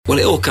Well,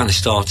 it all kind of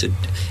started...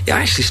 It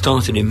actually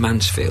started in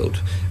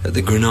Mansfield at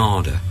the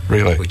Granada.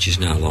 Really? Which is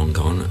now long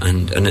gone,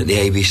 and at the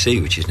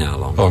ABC, which is now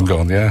long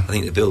gone, yeah. I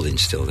think the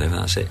building's still there,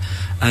 that's it.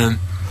 And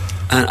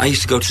I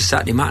used to go to the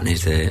Saturday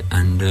matinees there,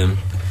 and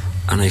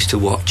I used to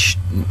watch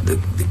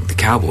the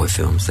cowboy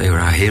films. They were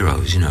our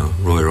heroes, you know,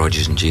 Roy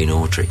Rogers and Gene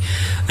Autry.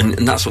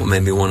 And that's what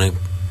made me want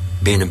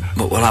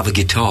to have a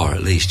guitar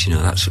at least, you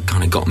know. That's what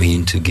kind of got me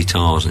into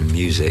guitars and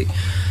music.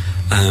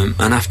 And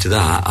after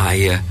that,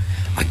 I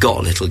got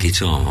a little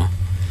guitar.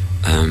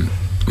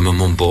 My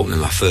mum bought me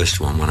my first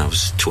one when I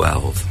was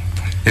 12.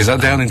 Is that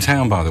down in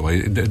town, by the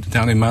way?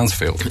 Down in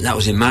Mansfield? That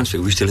was in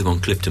Mansfield. We used to live on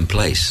Clifton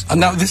Place. And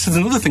now, this is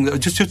another thing, that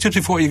just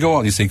before you go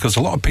on, you see, because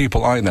a lot of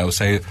people I know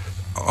say,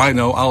 I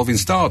know Alvin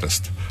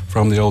Stardust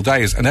from the old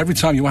days, and every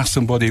time you ask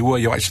somebody where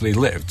you actually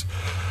lived,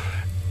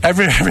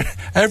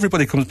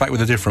 everybody comes back with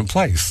a different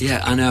place.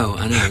 Yeah, I know.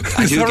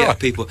 I do get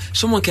people...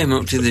 Someone came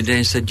up to the other day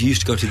and said, you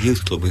used to go to the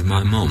youth club with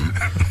my mum.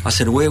 I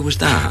said, where was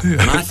that?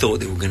 Yeah. And I thought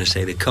they were going to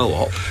say the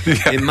Co-op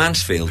in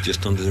Mansfield,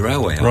 just under the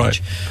railway arch.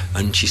 Right.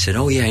 And she said,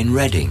 oh, yeah, in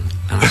Reading.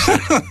 And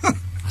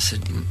I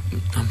said,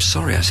 I'm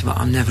sorry. I said, well,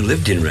 I've never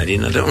lived in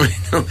Reading. I don't really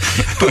know.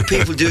 But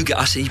people do get...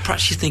 I said, you're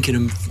perhaps thinking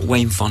of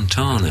Wayne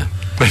Fontana.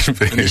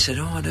 And he said,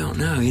 oh, I don't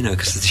know, you know,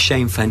 because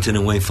Shane Fenton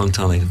and Wayne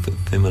Fontana,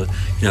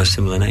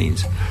 similar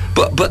names.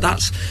 But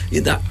that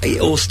it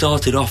all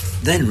started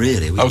off then,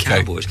 really, with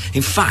cowboys.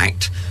 In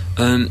fact,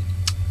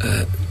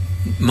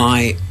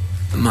 my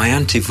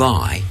Auntie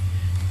Vi,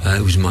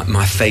 who was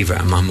my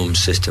favourite, and my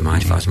mum's sister, my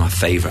Auntie Vi was my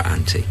favourite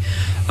auntie,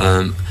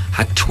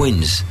 had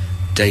twins,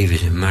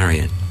 David and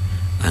Marion.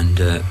 And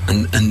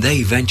they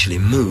eventually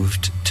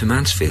moved to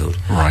Mansfield.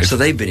 Right. So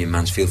they've been in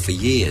Mansfield for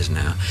years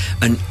now.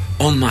 And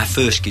on my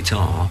first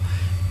guitar,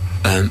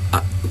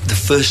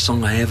 the first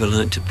song I ever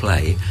learnt to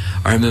play,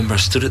 I remember I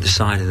stood at the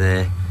side of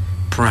their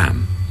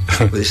pram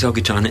with this old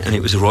guitar, and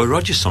it was a Roy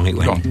Rogers song. It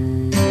went...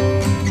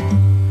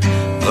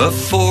 A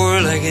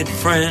four-legged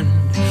friend,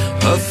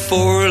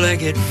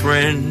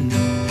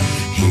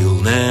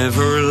 he'll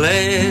never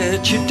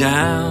let you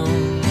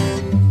down.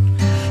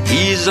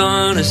 He's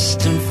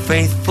honest and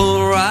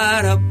faithful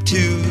right up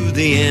to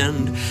the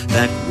end.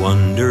 That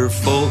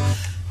wonderful...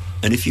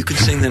 And if you could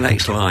sing the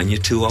next line, you're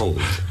too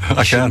old.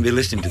 You shouldn't be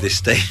listening to this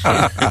station.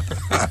 Well,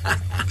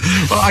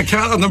 I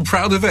can't, and I'm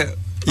proud of it.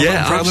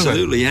 Yeah,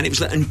 absolutely. And it was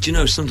like, and you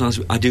know, sometimes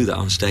I do that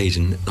on stage,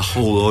 and the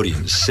whole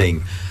audience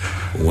sing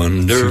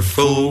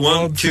 "Wonderful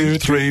 1, 2,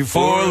 3,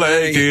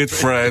 four-legged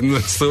friend."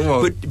 That's the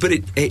one. But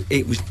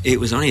it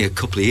was only a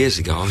couple of years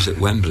ago. I was at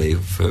Wembley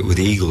with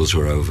the Eagles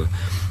were over.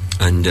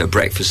 And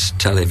Breakfast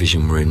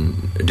Television were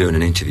doing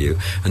an interview,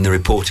 and the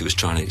reporter was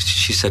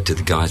she said to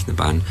the guys in the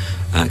band,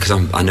 because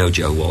I know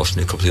Joe Walsh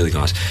and a couple of the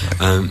other guys,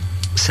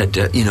 said,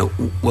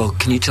 well,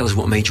 can you tell us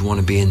what made you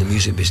want to be in the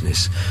music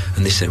business?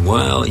 And they said,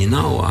 well, you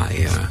know,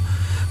 I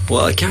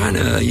kind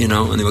of, you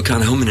know, and they were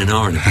kind of humming and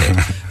hawing a bit.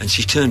 And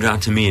she turned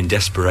around to me in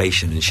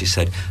desperation, and she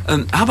said,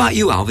 how about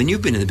you, Alvin?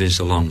 You've been in the business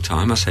a long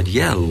time. I said,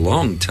 yeah, a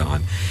long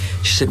time.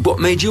 She said, what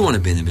made you want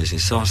to be in the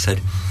business? So I said,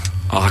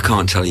 oh, I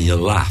can't tell you, you'll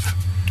laugh.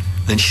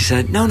 And she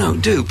said, no,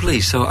 do,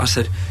 please. So I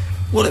said,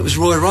 well, it was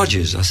Roy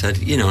Rogers. I said,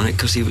 you know,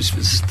 because he was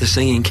the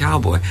singing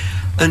cowboy.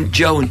 And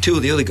Joe and two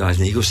of the other guys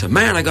in the Eagles said,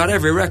 man, I got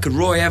every record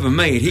Roy ever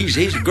made.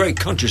 He's a great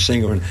country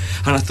singer. And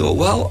I thought,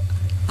 well,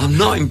 I'm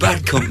not in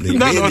bad company.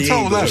 No, at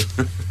all, no.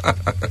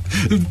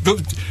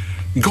 But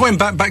going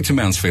back to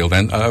Mansfield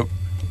then,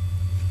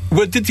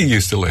 where did you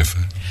used to live?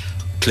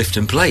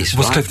 Clifton Place.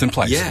 Was Clifton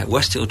Place? Yeah,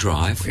 West Hill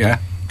Drive. Yeah.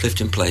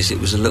 Clifton Place. It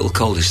was a little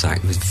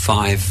cul-de-sac with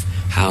 5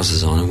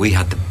 houses on, and we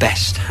had the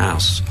best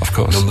house. Of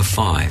course. Number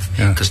 5.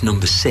 Because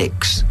number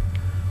 6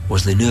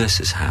 was the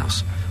nurse's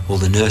house. All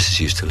the nurses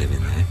used to live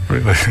in there.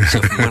 Really? So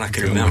from what I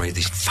can remember,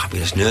 these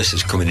fabulous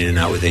nurses coming in and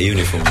out with their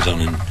uniforms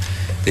on, and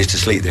they used to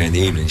sleep there in the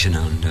evenings, you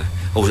know, and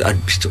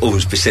I'd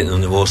always be sitting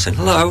on the wall saying,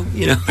 hello,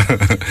 you know.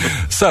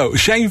 So,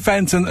 Shane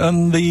Fenton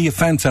and the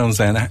Fentones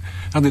then,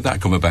 how did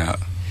that come about?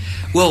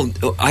 Well,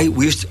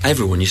 we used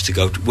to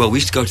go to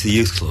the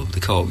youth club, the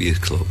Co-op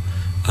Youth Club,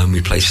 and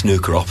we'd play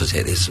snooker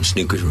opposite. There's some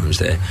snooker rooms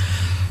there.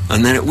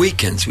 And then at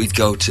weekends, we'd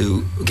get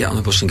on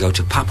the bus and go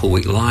to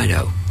Papelwick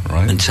Lido,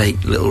 right, and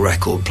take little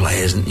record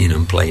players and, you know,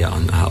 and play out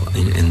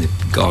in the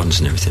gardens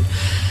and everything.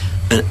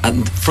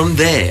 And from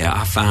there,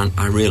 I found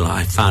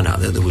out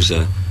that there was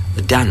a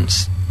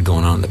dance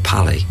going on at the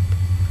Pally,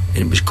 and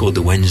it was called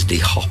the Wednesday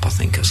Hop, I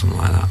think, or something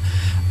like that.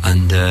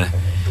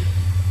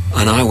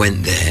 And I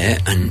went there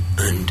and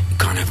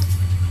kind of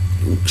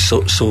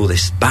saw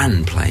this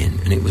band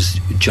playing, and it was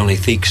Johnny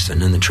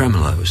Theakston and the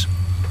Tremolos,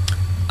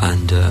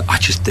 and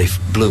they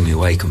blew me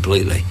away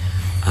completely.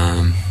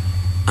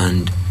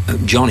 And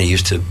Johnny he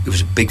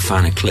was a big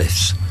fan of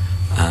Cliff's,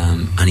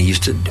 and he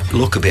used to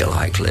look a bit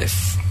like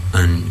Cliff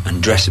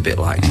and dress a bit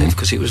like Cliff,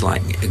 because it was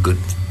like a good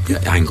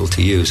angle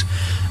to use.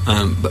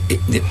 But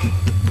the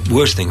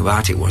worst thing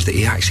about it was that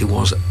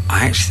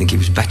I actually think he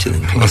was better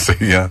than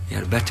Cliff. Yeah. He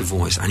had a better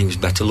voice, and he was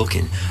better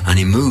looking, and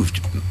he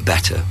moved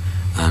better.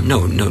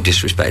 No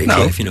disrespect to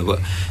Cliff, you know,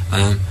 but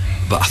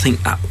I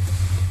think that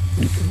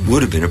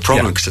would have been a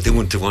problem because they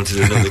wouldn't have wanted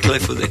another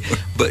Cliff, would they?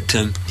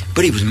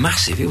 But it was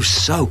massive. It was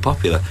so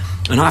popular,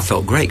 and I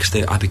felt great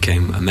because I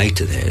became a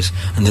mate of theirs,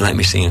 and they let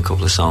me sing a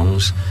couple of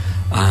songs.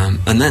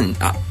 And then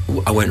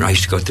I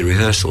used to go to the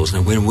rehearsals,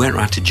 and we went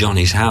round to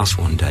Johnny's house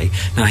one day.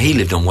 Now, he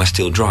lived on West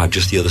Hill Drive,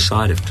 just the other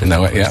side of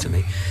Cliff, to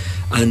me.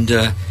 And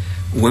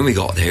when we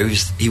got there,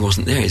 he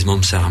wasn't there. His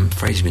mum said, "I'm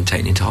afraid he's been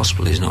taken into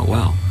hospital, he's not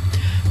well."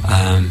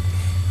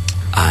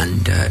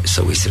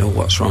 So we said, "Oh,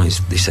 what's wrong?"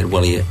 They said,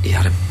 "Well, he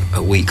had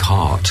a weak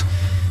heart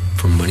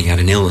from when he had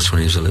an illness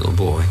when he was a little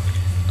boy."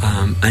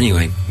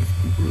 Anyway,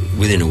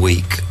 within a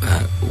week,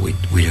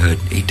 we heard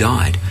he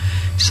died.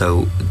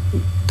 So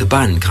the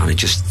band kind of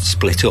just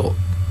split up.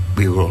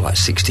 We were all like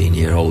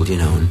 16-year-old,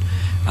 and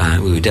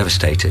we were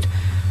devastated.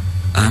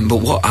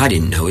 But what I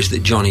didn't know is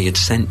that Johnny had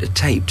sent a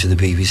tape to the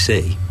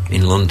BBC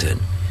in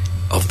London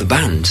of the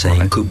band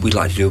saying, "Could we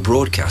like to do a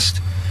broadcast?"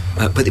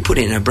 But they put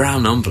it in a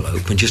brown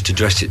envelope and just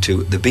addressed it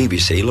to the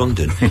BBC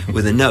London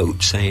with a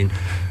note saying,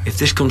 "If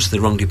this comes to the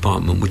wrong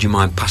department, would you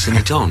mind passing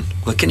it on?"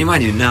 Well, can you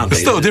imagine now?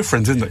 It's still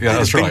different, isn't it? Yeah,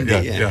 that's right.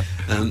 Yeah.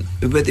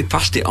 But they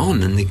passed it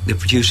on, and the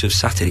producer of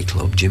Saturday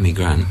Club, Jimmy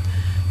Grant,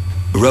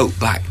 wrote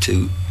back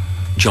to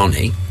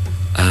Johnny,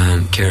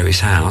 care of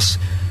his house,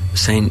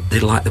 saying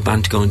they'd like the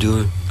band to go and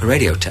do a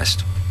radio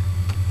test.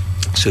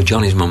 So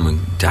Johnny's mum and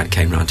dad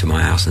came round to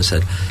my house and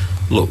said,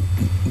 "Look,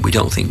 we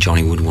don't think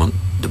Johnny would want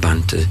the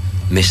band to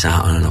miss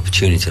out on an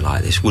opportunity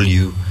like this. Will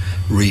you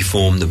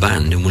reform the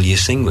band and will you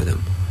sing with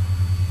them?"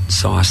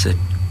 So I said,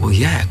 "Well,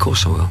 yeah, of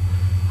course I will.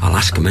 I'll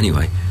ask them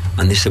anyway."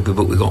 And they said,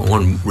 "But we've got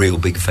one real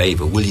big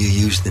favour. Will you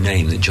use the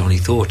name that Johnny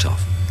thought of?"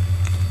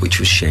 Which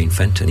was Shane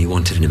Fenton. He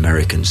wanted an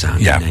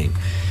American-sounding name.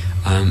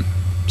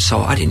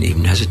 So I didn't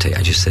even hesitate.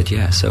 I just said,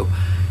 yeah. So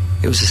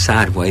it was a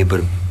sad way,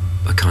 but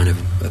a kind of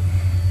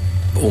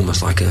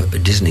almost like a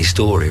Disney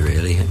story,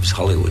 really. It was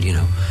Hollywood,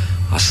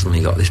 I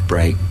suddenly got this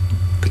break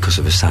because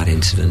of a sad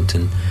incident,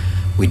 and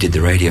we did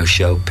the radio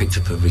show, picked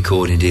up a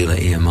recording deal at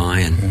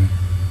EMI,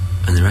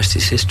 and the rest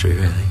is history,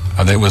 really.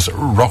 And it was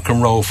rock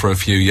and roll for a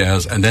few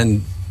years, and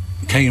then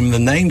came the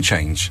name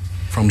change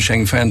from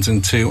Shane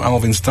Fenton to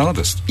Alvin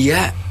Stardust.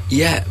 Yeah.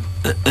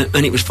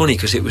 And it was funny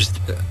because it was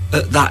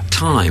at that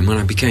time when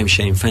I became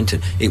Shane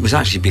Fenton, it was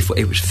actually before,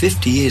 it was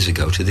 50 years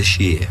ago to this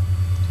year.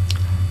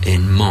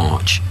 In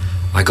March,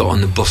 I got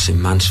on the bus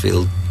in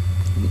Mansfield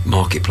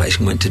Marketplace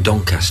and went to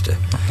Doncaster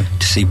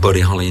to see Buddy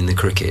Holly and the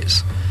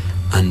Crickets,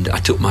 and I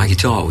took my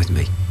guitar with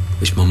me,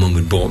 which my mum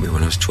had bought me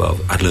when I was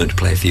 12. I'd learned to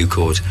play a few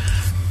chords,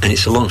 and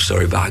it's a long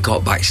story, but I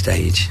got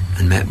backstage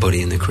and met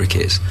Buddy and the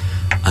Crickets,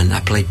 and I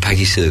played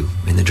Peggy Sue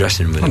in the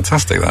dressing room.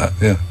 Fantastic, that,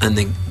 yeah. And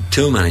the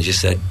tour manager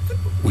said,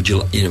 "Would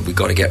you, we've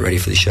got to get ready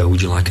for the show,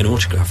 would you like an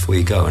autograph before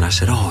you go?" And I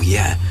said, "Oh,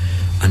 yeah."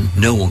 And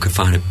no one could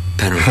find a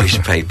pen or a piece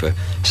of paper,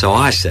 so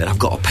I said, "I've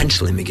got a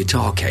pencil in my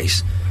guitar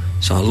case."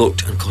 So I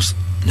looked, and of course,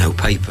 no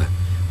paper.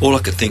 All I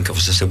could think of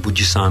was, I said, "Would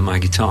you sign my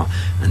guitar?"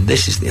 And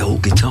this is the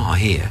old guitar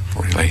here.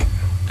 Really?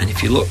 And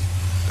if you look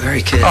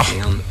very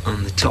carefully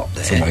on the top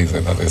there, it's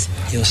amazing, that is.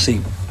 You'll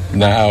see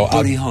now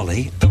Buddy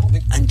Holly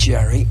and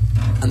Jerry,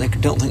 and I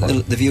don't think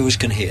the viewers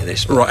can hear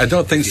this. Right, I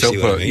don't think so,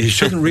 but you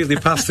shouldn't really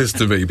pass this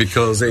to me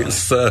because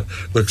it's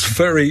looks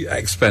very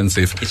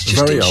expensive. It's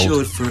just very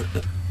insured old. for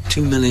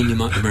 $2 million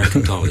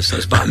American dollars, so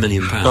it's about £1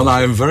 million. And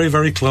I am very,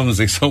 very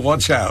clumsy, so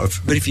watch out.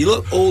 But if you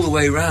look all the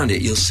way around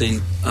it, you'll see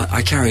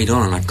I carried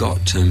on, and I've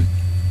got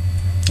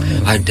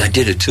I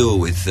did a tour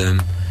with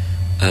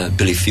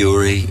Billy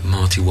Fury,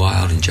 Marty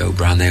Wilde and Joe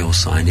Brown. They all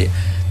signed it.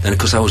 Then of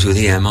course I was with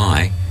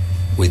EMI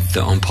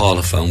on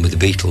Parlophone with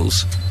the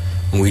Beatles,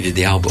 and we did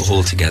the Albert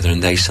Hall together,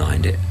 and they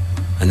signed it,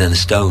 and then the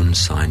Stones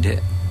signed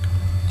it.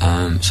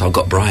 So I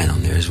got Brian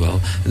on there as well,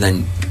 and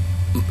then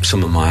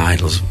some of my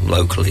idols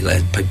locally,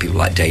 people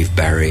like Dave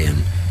Berry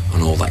and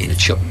all that,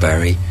 Chuck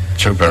Berry.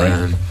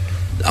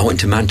 I went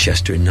to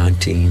Manchester in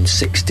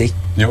 1960.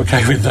 You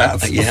okay with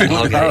that? Yeah,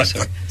 okay,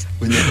 sorry.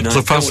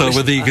 So pass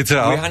over the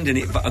guitar. We're handing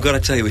it, but I've got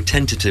to tell you, we're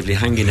tentatively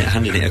handing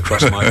it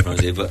across microphones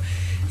here, but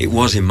it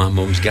was in my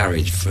mum's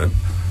garage for,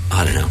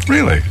 I don't know.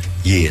 Really?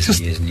 Years and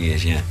years and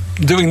years, yeah.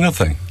 Doing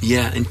nothing?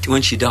 Yeah, and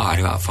when she died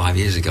about 5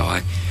 years ago,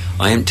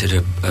 I emptied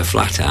her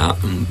flat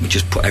out, and we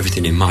just put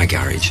everything in my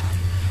garage.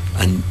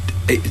 And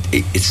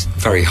it's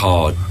very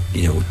hard,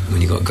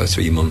 when you got to go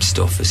through your mum's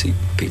stuff, as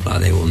people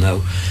out there will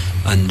know.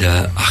 And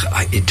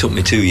it took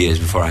me 2 years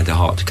before I had the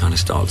heart to kind of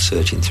start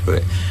searching through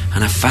it.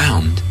 And I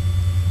found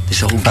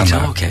this old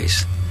guitar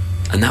case.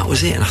 And that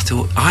was it. And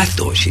I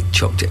thought she'd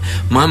chucked it.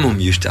 My mum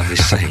used to have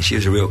this saying, she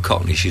was a real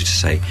cockney, she used to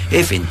say,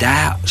 "If in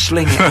doubt,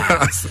 sling it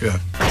out." Yeah.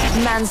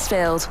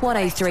 Mansfield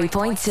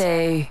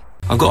 103.2.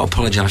 I've got to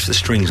apologise for the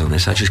strings on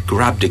this. I just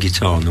grabbed a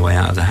guitar on the way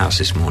out of the house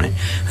this morning,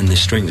 and the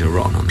strings are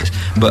rotten on this.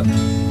 But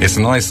it's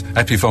a nice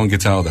Epiphone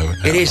guitar, though.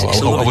 It is. I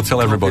will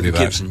tell everybody that.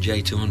 Gibson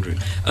J200.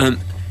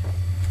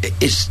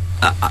 It's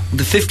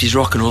the 50s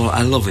rock and roll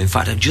I love. In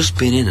fact, I've just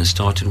been in and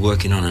started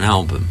working on an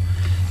album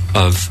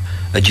of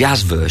a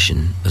jazz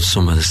version of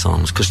some of the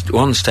songs, because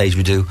on stage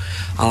we do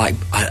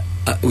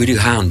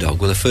Hound Dog.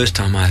 Well, the first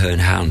time I heard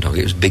Hound Dog,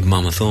 it was Big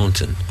Mama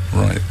Thornton,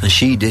 right? And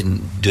she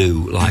didn't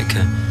do like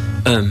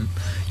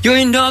You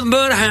ain't nothing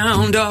but a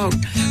hound dog.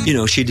 You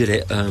know, she did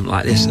it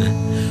like this.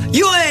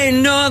 You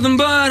ain't nothing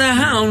but a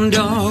hound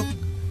dog,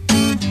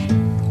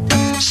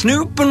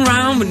 snooping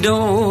round my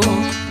door.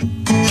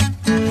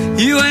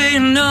 You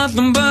ain't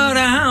nothing but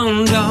a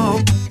hound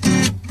dog,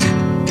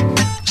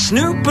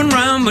 snooping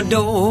round my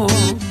door.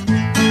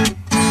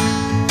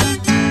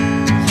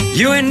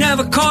 You ain't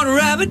never caught a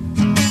rabbit,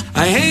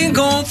 I ain't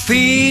gonna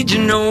feed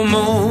you no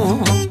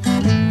more.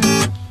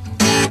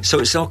 So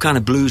it's all kind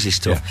of bluesy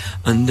stuff.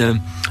 Yeah. And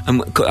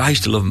I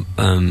used to love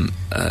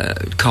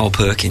Carl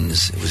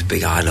Perkins. It was a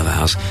big idol of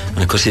ours. And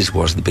of course his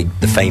was the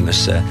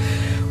famous,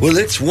 well,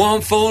 it's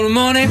 1 for the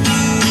money,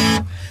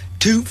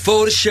 2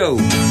 for the show,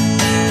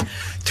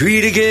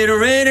 3 to get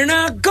ready.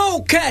 Now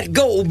go, cat,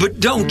 go,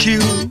 but don't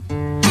you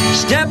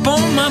step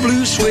on my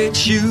blue suede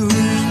shoes.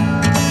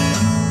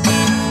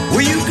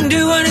 Well, you can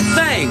do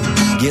anything,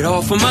 get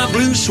off of my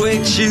blue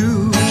suede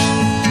shoes.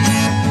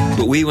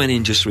 But we went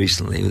in just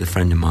recently with a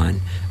friend of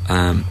mine,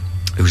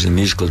 who was a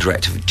musical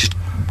director, just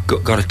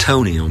got a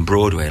Tony on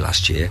Broadway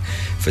last year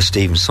for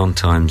Stephen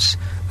Sondheim's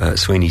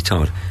Sweeney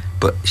Todd.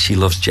 But she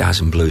loves jazz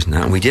and blues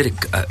now, and we did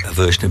a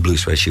version of Blue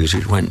Suede Shoes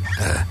which went,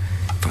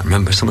 if I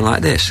remember, something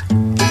like this.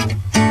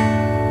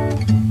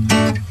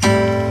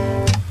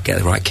 Get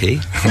the right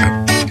key.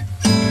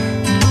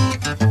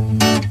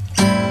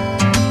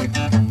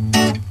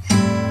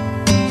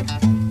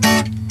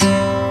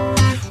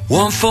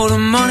 One for the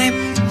money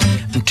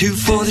and 2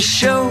 for the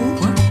show,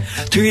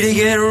 3 to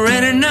get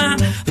ready. Now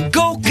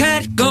go,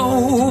 cat,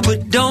 go,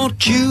 but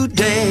don't you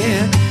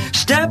dare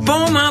step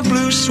on my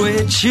blue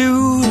suede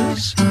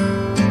shoes.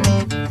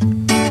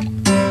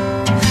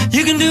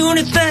 You can do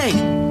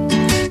anything,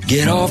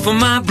 get off of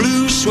my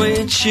blue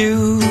suede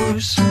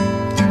shoes.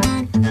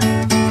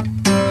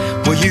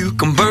 Well, you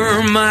can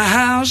burn my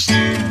house,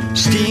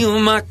 steal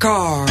my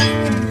car,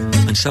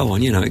 and so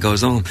on. You know, it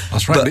goes on.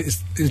 That's right. But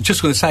it's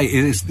just going to say,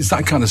 it's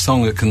that kind of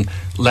song that can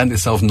lend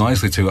itself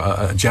nicely to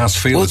a jazz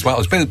feel as well.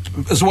 It's been,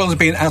 as well as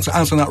being out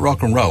and out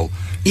rock and roll.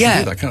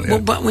 Yeah. That, can't you?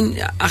 Well, but when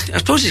I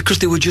suppose it's because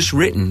they were just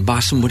written by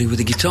somebody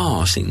with a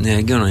guitar sitting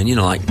there going, you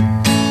know, like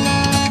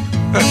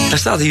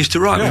that's how they used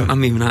to write. Yeah.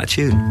 I'm even out of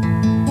tune.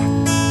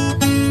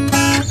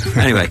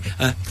 Anyway,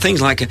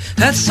 things like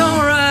that's all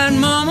right,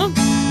 Mama.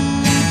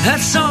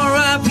 That's all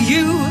right with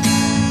you.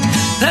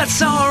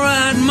 That's all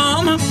right,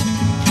 Mama.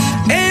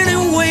 Any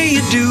way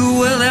you do,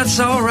 well,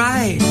 that's all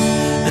right.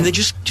 And they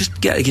just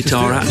get a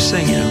guitar out and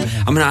sing, you know.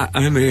 I mean, I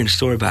remember hearing a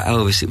story about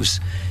Elvis. It was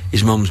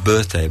his mum's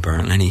birthday,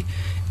 apparently, and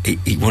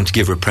he wanted to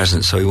give her a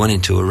present, so he went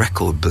into a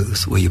record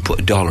booth where you put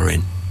 $1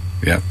 in.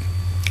 Yeah.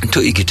 And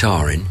took your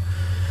guitar in.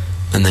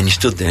 And then you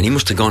stood there, and he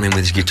must have gone in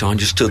with his guitar and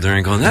just stood there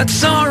and gone,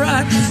 that's all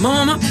right,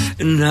 Mama.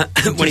 And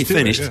when he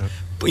finished,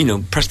 you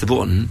know, pressed the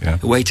button,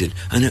 waited,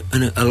 and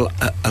a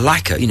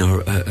lacquer, you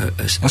know,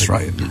 that's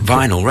right,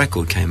 vinyl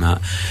record came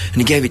out, and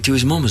he gave it to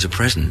his mum as a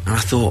present. And I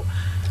thought,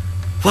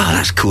 wow,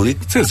 that's cool.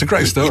 It's a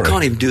great story. You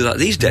can't even do that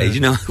these days,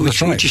 you know, which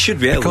you should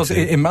be able because to.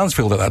 Because in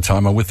Mansfield at that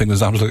time, I would think there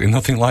was absolutely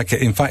nothing like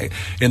it. In fact,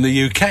 in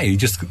the UK, you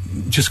just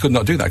could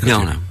not do that.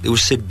 No. It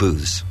was Sid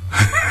Booth's.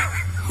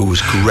 Who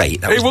was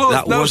great.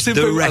 That was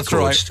the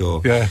record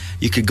store. Yeah.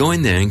 You could go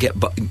in there and get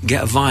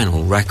a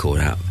vinyl record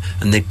out,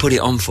 and they'd put it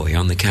on for you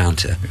on the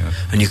counter,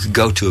 and you could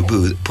go to a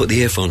booth, put the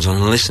earphones on,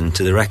 and listen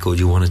to the record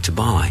you wanted to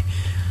buy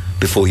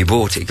before you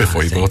bought it.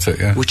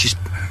 Which is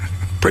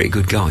pretty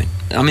good going.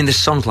 I mean, there's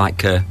songs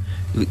like the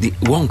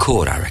one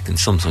chord, I reckon,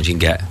 sometimes you can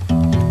get,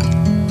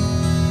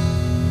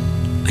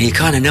 and you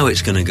kind of know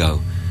it's going to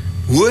go,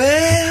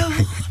 well,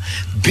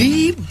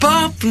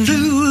 bebop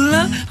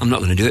lula. I'm not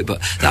going to do it,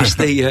 but that's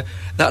the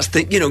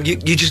you know,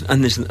 you just,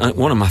 and there's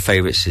one of my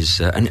favourites is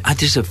and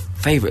there's a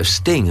favourite of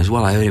Sting as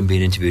well. I heard him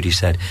being interviewed. He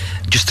said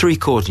just 3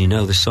 chords and you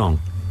know the song.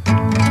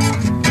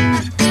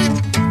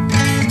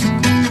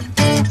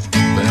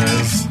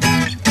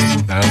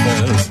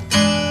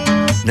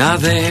 Now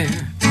there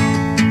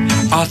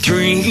are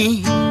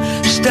 3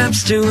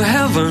 steps to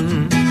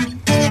heaven.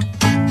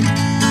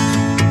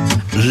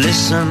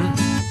 Listen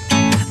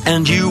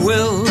and you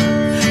will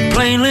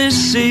plainly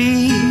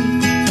see.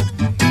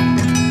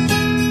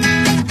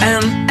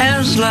 And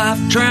as life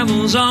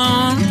travels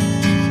on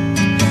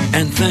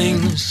and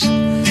things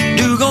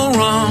do go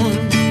wrong,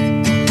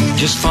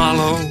 just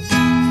follow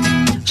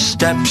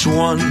steps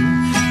 1,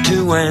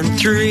 2, and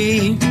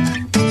 3.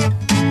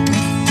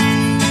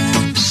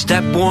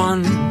 Step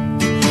 1,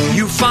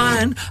 you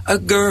find a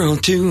girl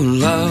to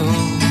love.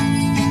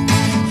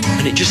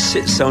 And it just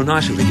sits so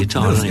nice with the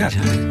guitar, doesn't it?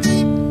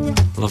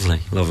 Lovely,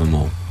 love them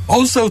all.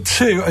 Also,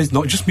 too, it's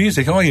not just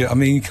music, are you? I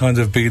mean, you kind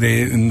of been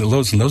in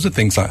loads and loads of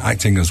things like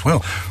acting as well.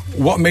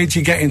 What made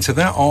you get into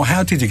that, or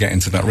how did you get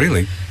into that,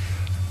 really?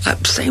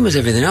 Same as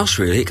everything else,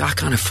 really. I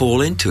kind of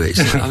fall into it.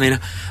 So, I mean,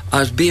 I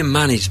was being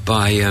managed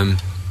by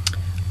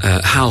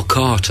Hal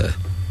Carter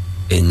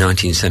in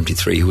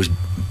 1973, who was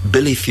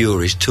Billy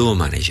Fury's tour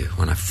manager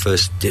when I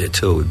first did a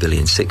tour with Billy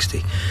in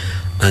 60.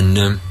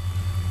 And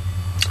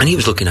he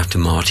was looking after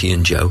Marty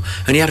and Joe,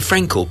 and he had a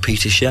friend called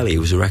Peter Shelley, who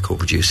was a record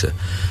producer,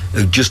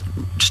 who just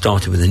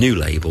started with a new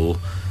label,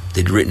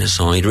 He'd written a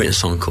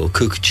song called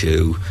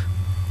Cuckoo,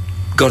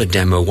 got a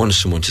demo, wanted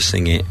someone to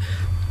sing it,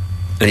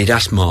 and he'd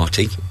asked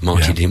Marty.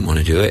 Marty didn't want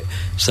to do it,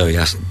 so he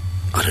asked,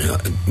 I don't know,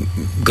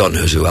 God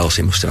knows who else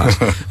he must have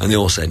asked, and they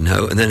all said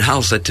no. And then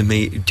Hal said to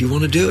me, do you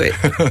want to do it?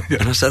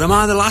 And I said, am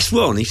I the last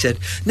one? He said,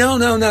 no.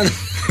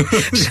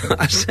 So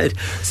I said,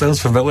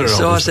 sounds familiar.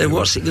 So I said,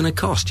 what's it going to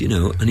cost, you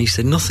know? And he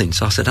said, nothing.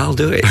 So I said, I'll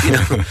do it, you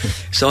know.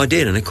 So I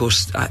did, and of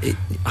course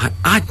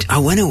I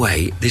went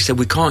away. They said,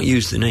 we can't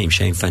use the name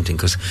Shane Fenton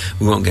because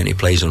we won't get any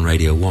plays on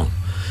Radio 1.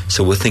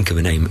 So we'll think of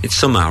a name. It's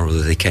somehow or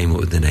other they came up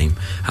with the name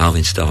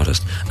Alvin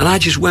Stardust. And I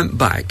just went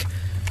back.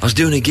 I was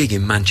doing a gig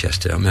in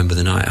Manchester. I remember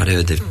the night I'd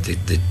heard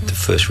the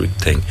first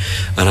thing,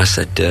 and I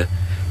said,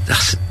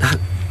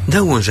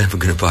 no one's ever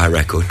going to buy a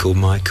record called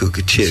My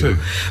Cuckoo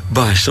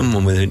by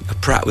someone with a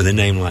prat with a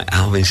name like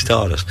Alvin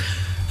Stardust.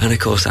 And of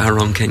course, how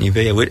wrong can you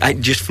be? It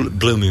just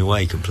blew me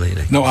away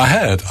completely. No, I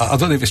heard. I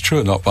don't know if it's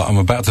true or not, but I'm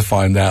about to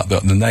find out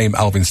that the name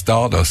Alvin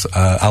Stardust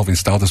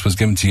was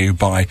given to you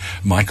by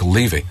Michael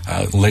Levy.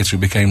 Later, it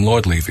became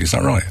Lloyd Levy. Is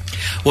that right?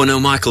 Well, no,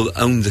 Michael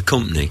owned the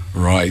company.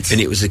 Right.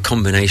 And it was a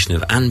combination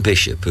of Anne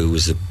Bishop, who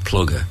was the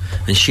plugger,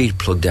 and she'd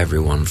plugged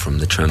everyone from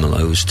the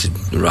Tremolos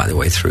to right the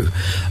way through.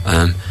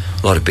 A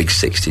lot of big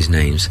 60s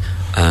names,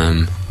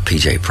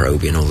 PJ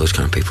Proby and all those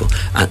kind of people.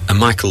 And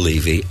Michael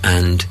Levy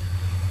and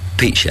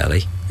Pete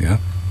Shelley. Yeah.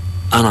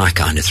 And I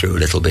kind of threw a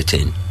little bit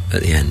in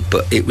at the end,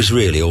 but it was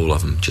really all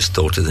of them just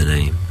thought of the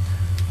name.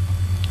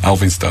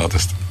 Alvin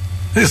Stardust.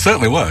 It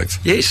certainly worked.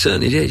 Yeah, it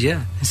certainly did,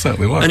 yeah. It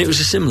certainly worked. And it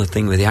was a similar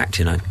thing with the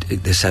acting.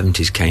 The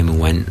 70s came and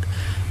went,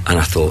 and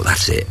I thought,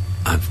 that's it.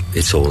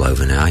 It's all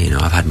over now, you know,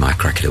 I've had my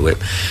crack at the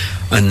whip.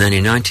 And then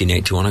in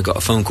 1981, I got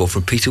a phone call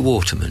from Peter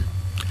Waterman,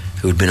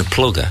 who had been a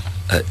plugger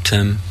at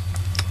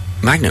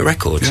Magnet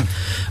Records. Yeah.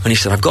 And he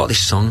said, I've got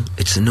this song,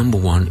 it's the number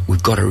one,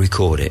 we've got to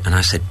record it. And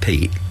I said,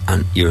 Pete,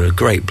 and you're a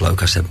great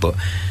bloke, I said, but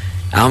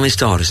Alvin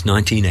Stardust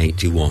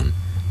 1981,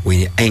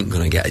 we ain't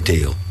going to get a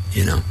deal,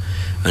 you know.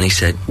 And he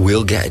said,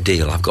 we'll get a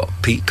deal. I've got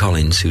Pete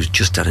Collins, who's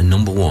just had a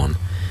number one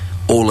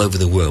all over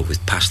the world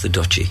with Pass the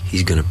Dutchie.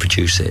 He's going to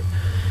produce it.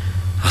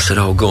 I said,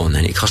 oh, go on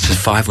then. It cost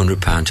us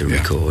 £500 to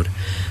record.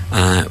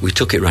 We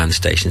took it around the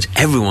stations.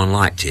 Everyone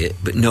liked it,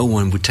 but no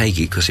one would take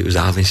it because it was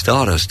Alvin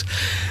Stardust,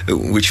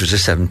 which was a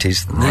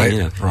 70s right, thing,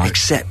 you know. Right.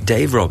 Except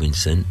Dave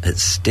Robinson at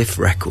Stiff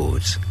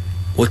Records.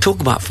 Well,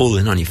 talk about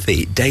falling on your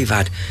feet. Dave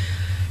had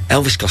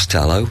Elvis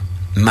Costello,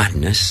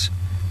 Madness,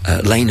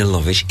 Lena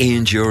Lovitch,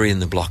 Ian Jury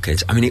and the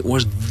Blockheads. I mean, it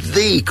was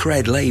the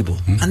cred label.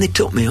 And they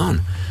took me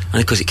on.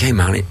 And because it came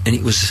out, and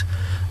it was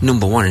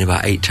number one in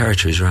about 8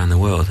 territories around the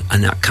world.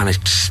 And that kind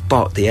of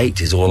sparked the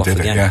 80s all off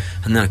again. Yeah.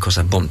 And then, of course,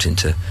 I bumped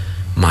into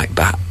Mike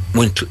Batt.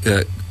 When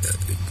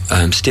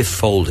Stiff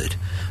folded,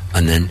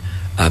 and then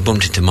I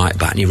bumped into Mike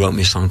Batt, and he wrote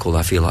me a song called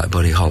I Feel Like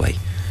Buddy Holly,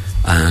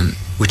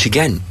 which,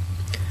 again,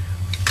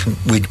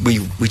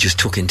 we just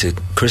took into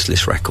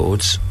Chrysalis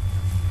Records,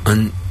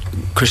 and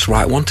Chris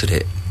Wright wanted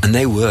it. And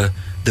they were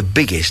the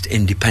biggest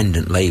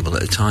independent label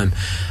at the time.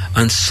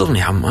 And suddenly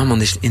I'm on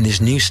in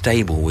this new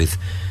stable with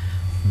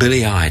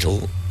Billy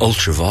Idol,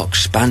 Ultravox,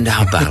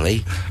 Spandau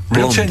Ballet,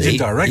 Real Blondie. change in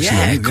direction.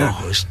 Yeah,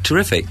 God, it was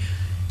terrific.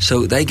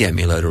 So they gave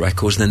me a load of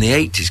records, and then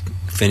the 80s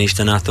finished,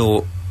 and I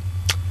thought,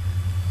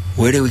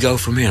 where do we go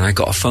from here? And I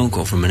got a phone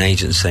call from an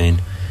agent saying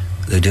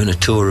they're doing a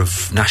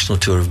national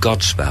tour of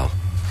Godspell.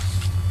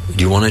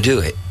 Do you want to do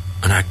it?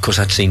 And of course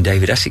I'd seen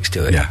David Essex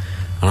do it. Yeah.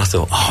 And I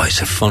thought, oh,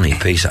 it's a funny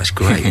piece, that's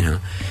great, you know.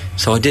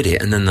 So I did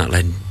it, and then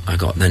I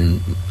got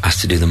asked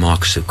to do the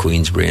Marquess of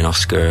Queensberry and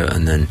Oscar,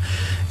 and then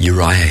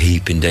Uriah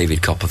Heep and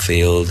David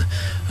Copperfield,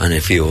 and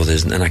a few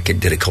others. And then I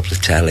did a couple of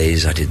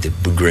tellies. I did the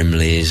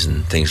Grimleys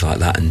and things like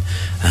that, and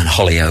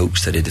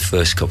Hollyoaks. I did the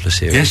first couple of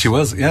series. Yes, she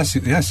was. Yes,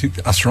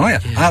 that's right.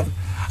 Yeah.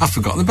 I've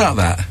forgotten about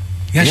that.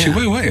 Yes, you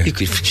were, weren't you?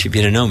 If you'd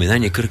have known me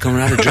then, you could have come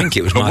and had a drink.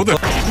 It was my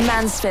fault.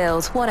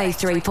 Mansfield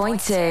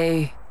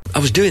 103.2. I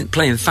was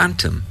playing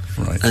Phantom.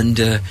 Right. And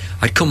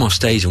I'd come off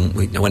stage,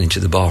 and I went into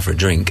the bar for a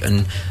drink,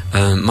 and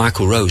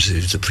Michael Rose,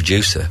 who's the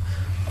producer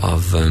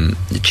of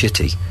the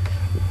Chitty,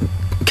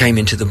 came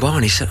into the bar,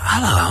 and he said,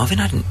 hello, Alvin,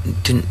 I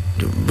didn't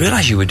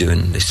realise you were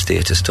doing this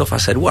theatre stuff. I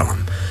said, well,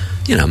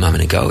 I'm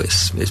having a go,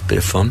 it's a bit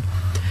of fun.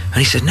 And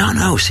he said,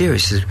 no,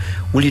 seriously, he said,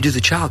 will you do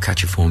the Child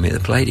Catcher for me at the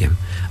Palladium?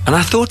 And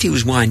I thought he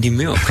was winding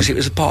me up, because it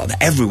was a part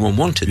that everyone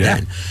wanted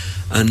then.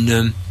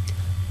 And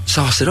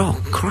so I said, oh,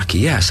 crikey,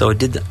 yeah. So I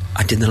did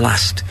the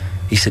last.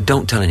 He said,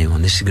 don't tell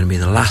anyone, this is going to be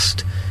the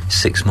last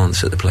 6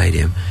 months at the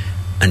Palladium,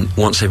 and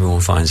once everyone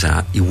finds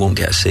out, you won't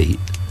get a seat.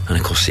 And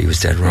of course he was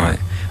dead right.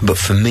 But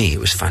for me it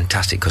was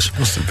fantastic, because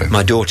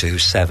my daughter,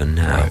 who's 7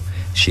 now,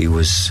 she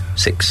was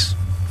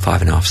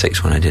 5 and a half,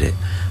 6 when I did it,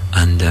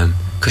 and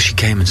because she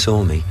came and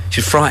saw me,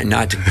 she was frightened.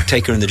 I had to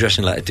take her in the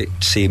dressing, let her to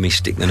see me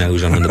stick the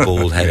nose on and the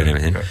bald head and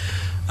everything,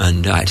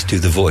 and I had to do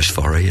the voice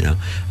for her, you know,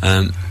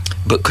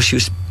 but because she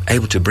was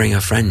able to bring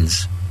her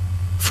friends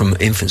from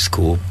infant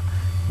school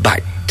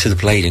back to the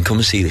Palladium and come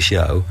and see the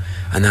show,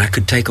 and then I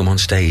could take them on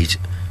stage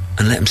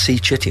and let them see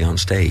Chitty on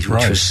stage,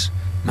 which was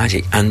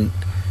magic. And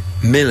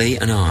Millie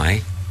and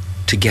I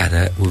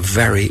together were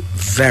very,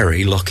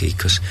 very lucky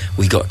because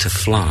we got to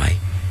fly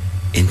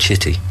in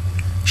Chitty.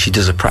 She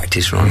does a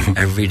practice run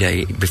every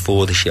day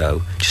before the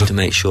show just to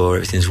make sure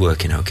everything's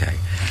working okay.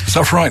 Is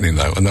that frightening,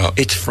 though, or not?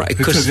 It's frightening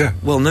because,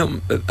 well, no,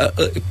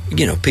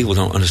 you know, people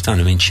don't understand.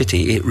 I mean,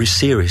 Chitty, it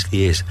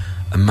seriously is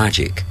a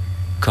magic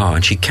car,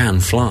 and she can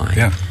fly.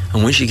 Yeah.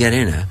 And once you get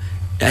in her,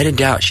 any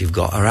doubt you've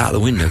got her out the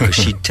window because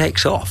she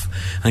takes off,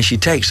 and she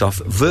takes off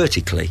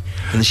vertically,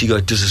 and then she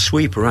does a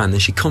sweep around,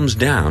 then she comes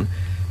down,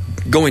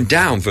 going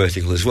down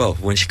vertical as well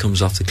when she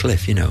comes off the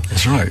cliff, you know.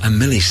 That's right. And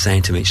Millie's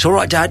saying to me, "It's all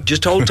right, Dad,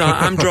 just hold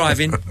tight, I'm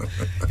driving."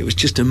 It was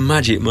just a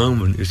magic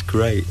moment. It was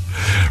great.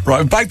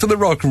 Right, back to the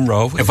rock and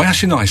roll. If I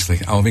ask you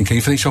nicely, Alvin, can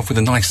you finish off with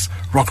a nice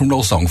rock and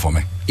roll song for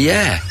me?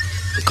 Yeah.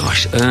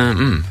 Gosh, I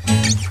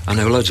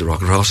know loads of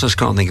rock and roll, so I just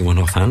can't think of one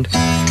offhand.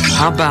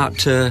 How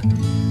about,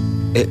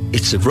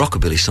 it's a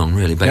rockabilly song,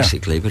 really,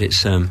 basically, but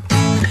it's,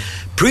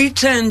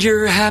 pretend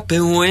you're happy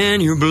when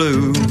you're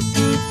blue.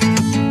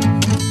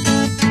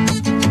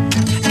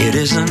 It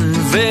isn't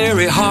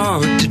very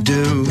hard to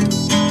do,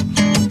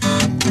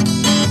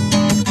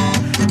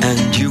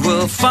 and you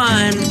will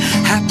find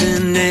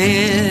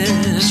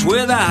happiness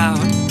without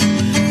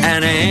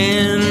an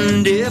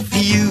end if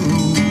you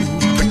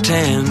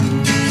pretend.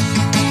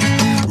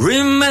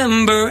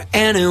 Remember,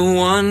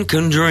 anyone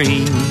can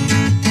dream,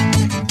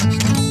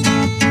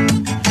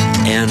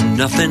 and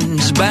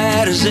nothing's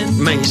bad as it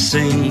may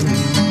seem.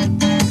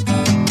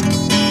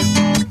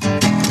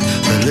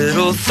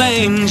 Little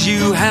things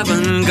you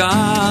haven't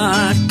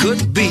got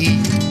could be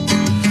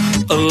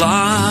a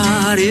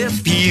lot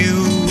if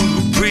you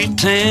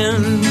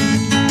pretend.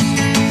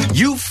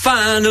 You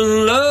find a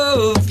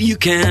love you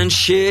can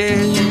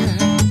share,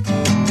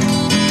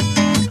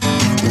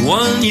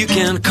 one you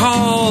can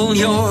call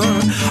your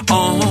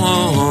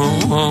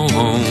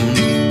own.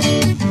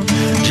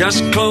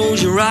 Just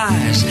close your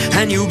eyes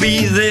and you'll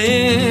be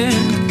there.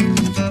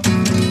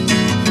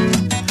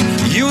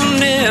 You'll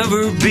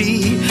never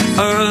be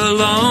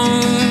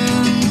alone.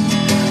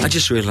 I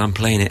just realised I'm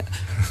playing it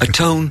a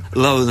tone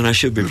lower than I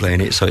should be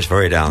playing it, so it's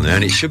very down there,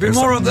 and it should be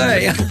more up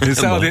there.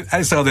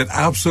 It sounded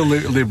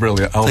absolutely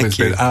brilliant. Alvin, it's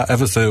been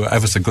ever so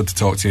good to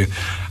talk to you.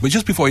 But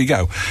just before you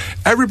go,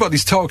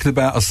 everybody's talking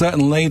about a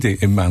certain lady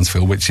in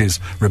Mansfield, which is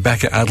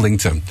Rebecca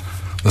Adlington,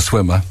 the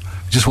swimmer.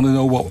 Just want to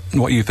know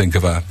what you think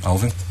of her,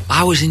 Alvin.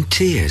 I was in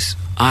tears.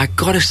 I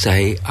got to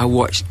say, I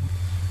watched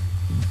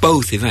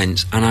both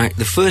events, and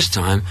the first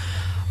time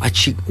I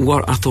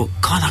thought,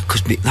 God,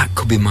 that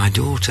could be my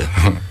daughter.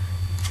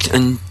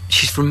 And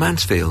she's from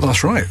Mansfield. Oh,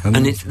 that's right.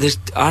 And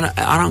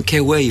I don't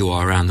care where you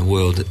are around the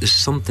world, there's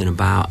something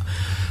about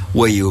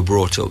where you were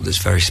brought up that's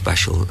very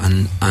special.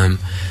 And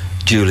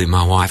Julie,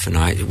 my wife, and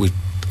I,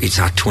 it's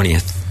our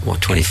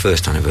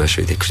 21st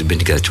anniversary, because we've been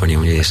together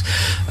 21 years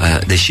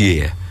this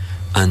year.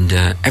 And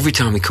every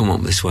time we come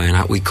up this way,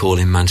 and we call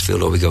in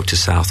Mansfield or we go to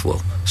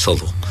Southwell,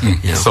 Southwell.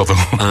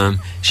 Southwell.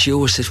 She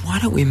always says, "Why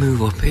don't we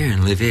move up here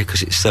and live here,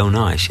 because it's so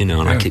nice," you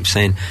know. And I keep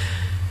saying,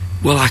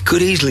 well, I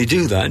could easily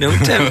do that. Don't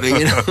tempt me,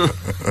 you know.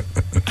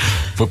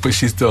 but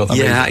she's done.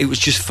 It was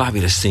just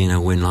fabulous seeing her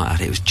win like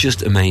that. It was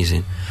just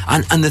amazing.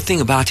 And the thing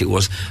about it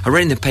was, I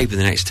read in the paper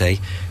the next day,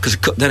 because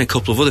then a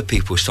couple of other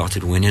people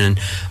started winning,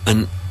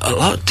 and a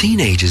lot of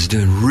teenagers are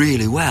doing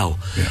really well.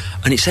 Yeah.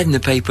 And it said in the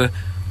paper,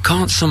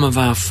 can't some of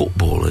our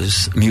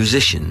footballers,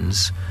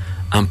 musicians,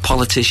 and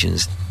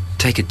politicians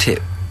take a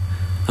tip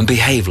and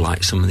behave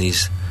like some of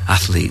these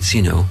athletes,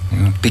 you know?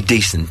 Yeah. Be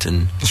decent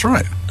and... That's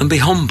right. And be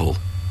humble.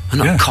 And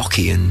not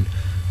cocky and,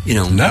 you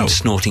know,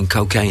 snorting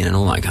cocaine and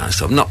all that kind of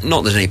stuff. Not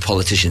that there's any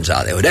politicians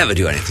out there would ever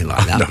do anything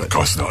like that. No, of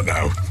course not,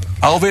 no.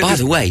 Alvin, by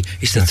the way,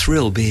 it's a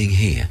thrill being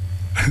here.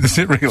 Is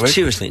it really?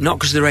 Seriously, not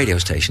because of the radio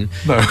station.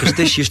 No. Because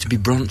this used to be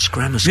Bronx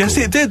Grammar School. Yes,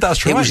 it did,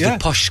 that's right. It was the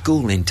posh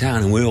school in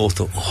town, and we all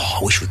thought, I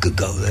wish we could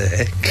go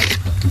there.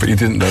 But you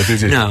didn't know,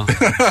 did you? No.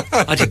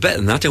 I did better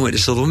than that. I went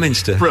to Southern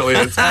Minster.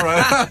 Brilliant. All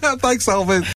right. Thanks, Alvin.